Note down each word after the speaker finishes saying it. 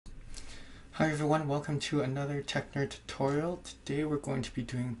Hi everyone, welcome to another Tech Nerd tutorial. Today we're going to be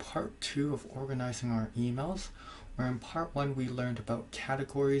doing part 2 of organizing our emails, where in part 1 we learned about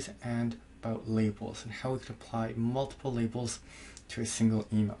categories and about labels and how we could apply multiple labels to a single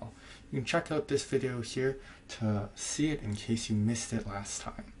email. You can check out this video here to see it in case you missed it last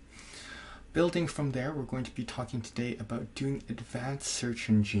time. Building from there, we're going to be talking today about doing advanced search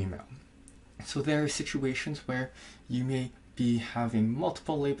in Gmail. So there are situations where you may be having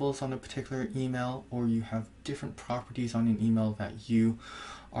multiple labels on a particular email, or you have different properties on an email that you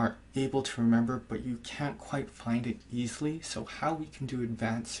are able to remember but you can't quite find it easily. So how we can do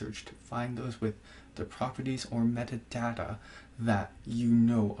advanced search to find those with the properties or metadata that you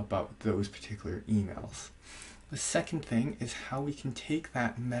know about those particular emails. The second thing is how we can take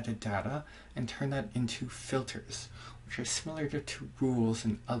that metadata and turn that into filters, which are similar to rules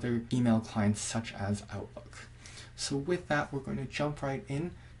in other email clients such as Outlook. So with that, we're going to jump right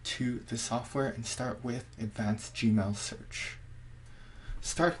in to the software and start with advanced Gmail search.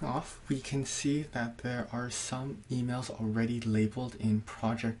 Starting off, we can see that there are some emails already labeled in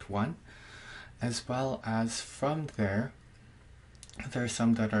Project 1, as well as from there are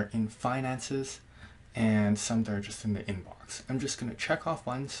some that are in Finances and some that are just in the inbox. I'm just going to check off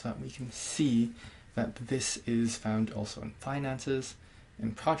one so that we can see that this is found also in Finances,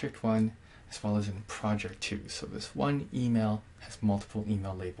 in Project 1, as well as in Project 2. So this one email has multiple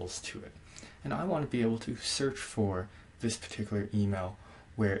email labels to it. And I want to be able to search for this particular email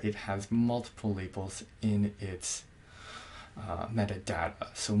where it has multiple labels in its metadata,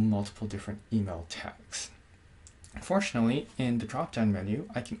 so multiple different email tags. Unfortunately, in the drop-down menu,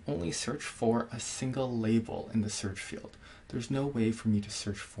 I can only search for a single label in the search field. There's no way for me to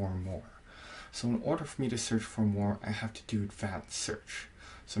search for more. So in order for me to search for more, I have to do advanced search.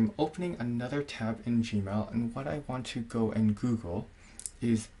 So I'm opening another tab in Gmail, and what I want to go and Google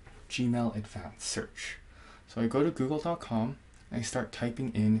is Gmail Advanced Search. So I go to google.com and I start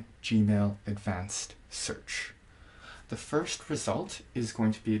typing in Gmail Advanced Search. The first result is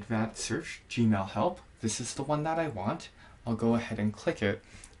going to be Advanced Search Gmail Help. This is the one that I want. I'll go ahead and click it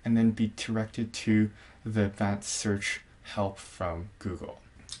and then be directed to the Advanced Search Help from Google.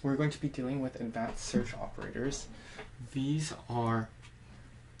 We're going to be dealing with advanced search operators. These are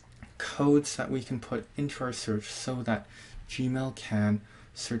codes that we can put into our search so that Gmail can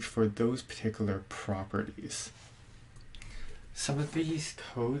search for those particular properties. Some of these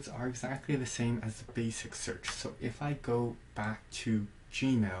codes are exactly the same as the basic search. So if I go back to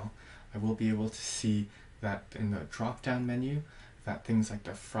Gmail, I will be able to see that in the drop-down menu, that things like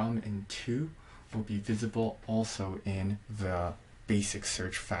the from and to will be visible also in the basic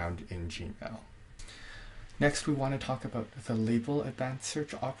search found in Gmail. Next, we want to talk about the label advanced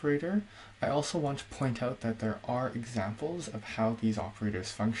search operator. I also want to point out that there are examples of how these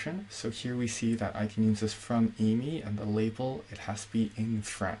operators function. So here we see that I can use this from Amy, and the label, it has to be in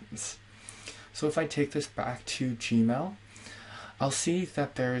friends. So if I take this back to Gmail, I'll see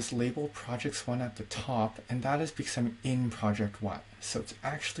that there is label projects 1 at the top, and that is because I'm in project 1. So it's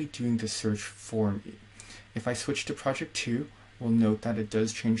actually doing the search for me. If I switch to project 2, we'll note that it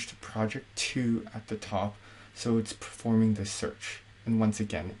does change to project 2 at the top, so it's performing the search, and once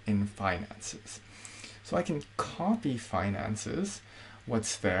again in Finances. So I can copy Finances,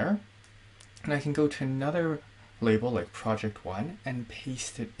 what's there, and I can go to another label like project 1 and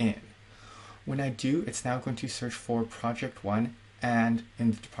paste it in. When I do, it's now going to search for project 1 and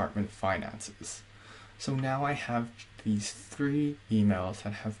in the department Finances. So now I have these 3 emails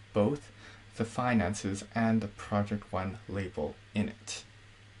that have both the Finances and the project 1 label in it.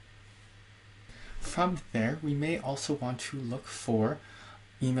 From there, we may also want to look for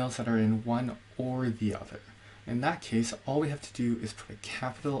emails that are in one or the other. In that case, all we have to do is put a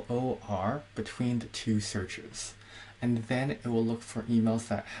capital OR between the 2 searches, and then it will look for emails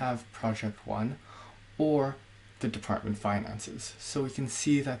that have project 1 or the department Finances. So we can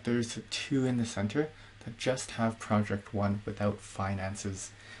see that there's 2 in the center that just have project 1 without Finances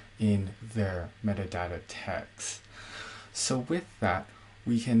in their metadata tags. So with that,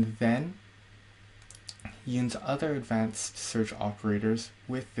 we can then use other advanced search operators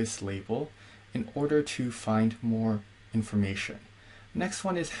with this label in order to find more information. Next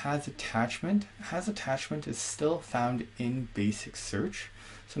one is has attachment. Has attachment is still found in basic search.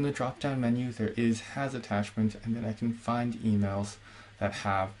 So in the drop-down menu there is has attachment, and then I can find emails that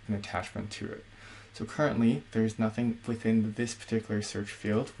have an attachment to it. So currently there's nothing within this particular search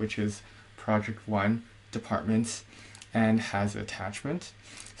field, which is project 1, departments, and has attachment.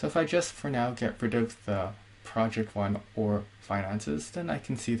 So if I just for now get rid of the project 1 or Finances, then I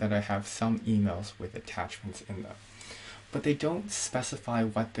can see that I have some emails with attachments in them. but they don't specify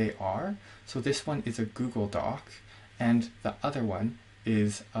what they are. So this one is a Google Doc, and the other one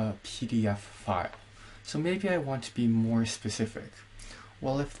is a PDF file. So maybe I want to be more specific.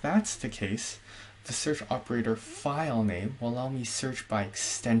 Well, if that's the case, the search operator file name will allow me search by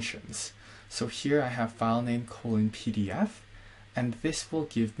extensions. So here I have file name :PDF, and this will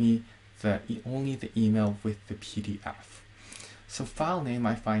give me only the email with the PDF. So file name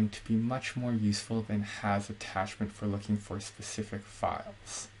I find to be much more useful than has attachment for looking for specific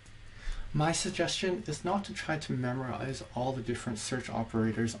files. My suggestion is not to try to memorize all the different search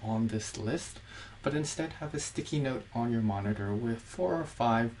operators on this list, but instead have a sticky note on your monitor with 4 or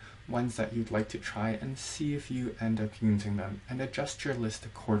 5 ones that you'd like to try and see if you end up using them, and adjust your list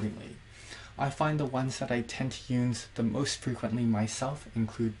accordingly. I find the ones that I tend to use the most frequently myself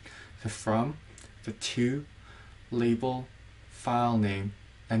include the from, the to, label, file name,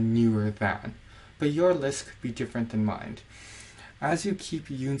 and newer than. But your list could be different than mine. As you keep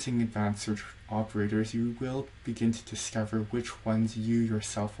using advanced search operators, you will begin to discover which ones you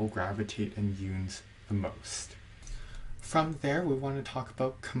yourself will gravitate and use the most. From there, we want to talk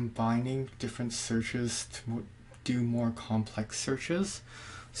about combining different searches to do more complex searches.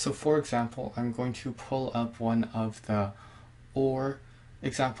 So for example, I'm going to pull up one of the or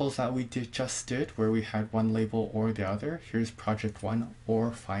examples that we just did, where we had one label or the other. Here's project 1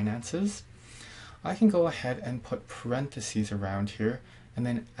 or finances. I can go ahead and put parentheses around here and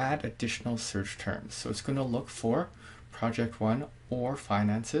then add additional search terms. So it's going to look for project 1 or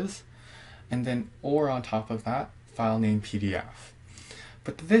finances, and then or on top of that, file name PDF.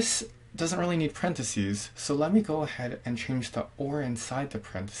 But this doesn't really need parentheses, so let me go ahead and change the or inside the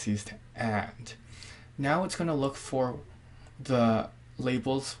parentheses to and. Now it's going to look for the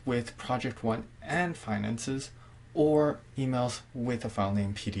labels with project 1 and finances, or emails with a file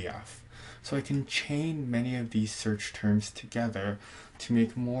name PDF. So I can chain many of these search terms together to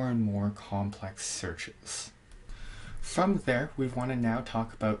make more and more complex searches. From there, we want to now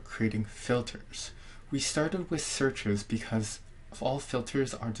talk about creating filters. We started with searches because all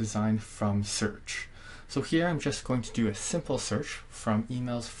filters are designed from search. So here I'm just going to do a simple search from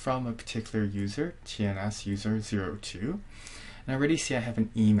emails from a particular user, TNS user 02, and I already see I have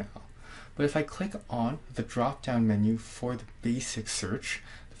an email. But if I click on the drop-down menu for the basic search,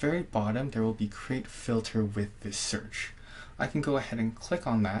 at the very bottom there will be create filter with this search. I can go ahead and click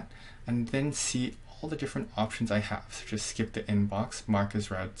on that and then see all the different options I have, such as skip the inbox, mark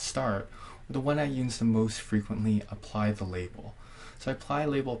as read, start, or the one I use the most frequently, apply the label. So I apply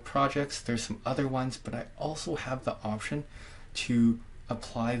label projects. There's some other ones, but I also have the option to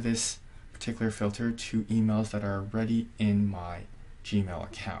apply this particular filter to emails that are already in my Gmail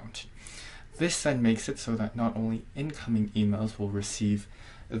account. This then makes it so that not only incoming emails will receive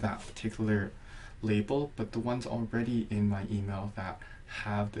that particular label, but the ones already in my email that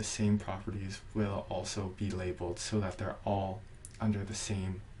have the same properties will also be labeled so that they're all under the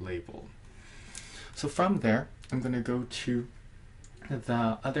same label. So from there, I'm going to go to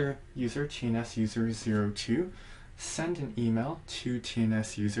the other user, TNS user 02, send an email to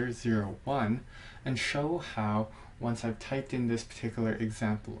TNS user 01 and show how, once I've typed in this particular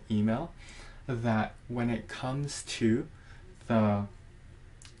example email, that when it comes to the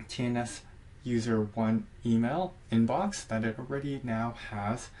TNS user 1 email inbox, that it already now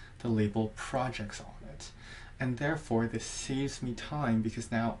has the label projects on it. And therefore this saves me time,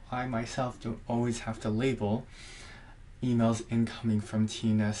 because now I myself don't always have to label emails incoming from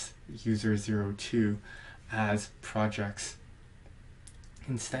TNS user 02 as projects.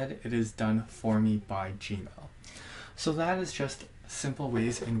 Instead, it is done for me by Gmail. So that is just simple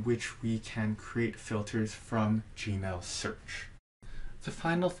ways in which we can create filters from Gmail search. The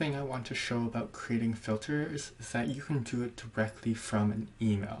final thing I want to show about creating filters is that you can do it directly from an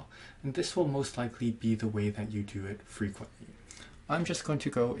email, and this will most likely be the way that you do it frequently. I'm just going to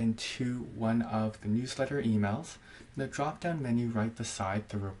go into one of the newsletter emails. In the drop-down menu right beside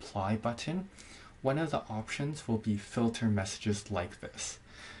the reply button, one of the options will be filter messages like this.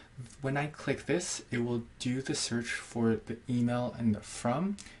 When I click this, it will do the search for the email and the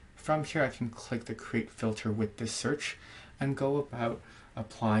from. From here, I can click the create filter with this search and go about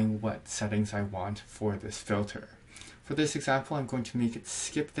applying what settings I want for this filter. For this example, I'm going to make it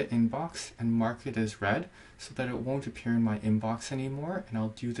skip the inbox and mark it as read so that it won't appear in my inbox anymore, and I'll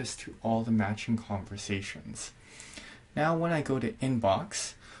do this to all the matching conversations. Now when I go to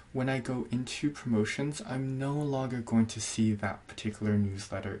inbox, when I go into promotions, I'm no longer going to see that particular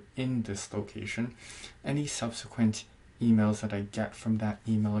newsletter in this location. Any subsequent emails that I get from that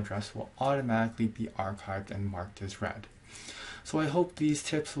email address will automatically be archived and marked as read. So I hope these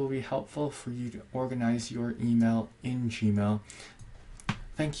tips will be helpful for you to organize your email in Gmail.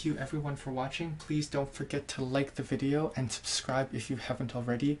 Thank you everyone for watching. Please don't forget to like the video and subscribe if you haven't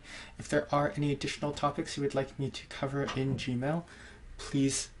already. If there are any additional topics you would like me to cover in Gmail,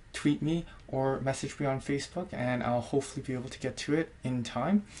 please tweet me or message me on Facebook, and I'll hopefully be able to get to it in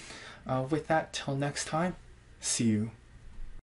time. With that, till next time, see you.